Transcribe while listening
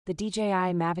The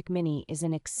DJI Mavic Mini is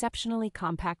an exceptionally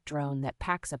compact drone that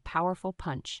packs a powerful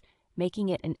punch, making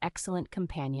it an excellent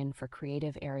companion for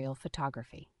creative aerial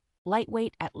photography.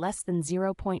 Lightweight at less than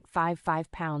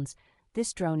 0.55 pounds,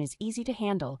 this drone is easy to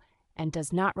handle and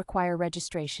does not require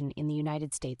registration in the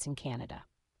United States and Canada.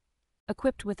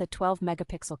 Equipped with a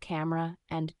 12-megapixel camera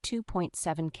and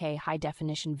 2.7K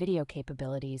high-definition video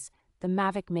capabilities, the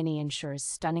Mavic Mini ensures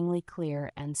stunningly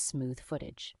clear and smooth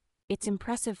footage. Its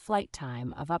impressive flight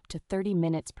time of up to 30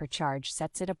 minutes per charge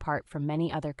sets it apart from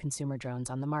many other consumer drones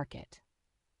on the market.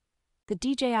 The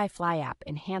DJI Fly App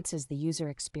enhances the user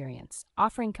experience,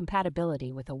 offering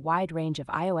compatibility with a wide range of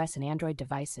iOS and Android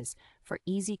devices for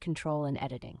easy control and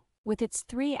editing. With its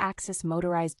 3-axis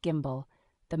motorized gimbal,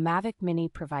 the Mavic Mini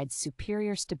provides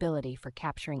superior stability for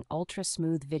capturing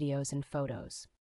ultra-smooth videos and photos.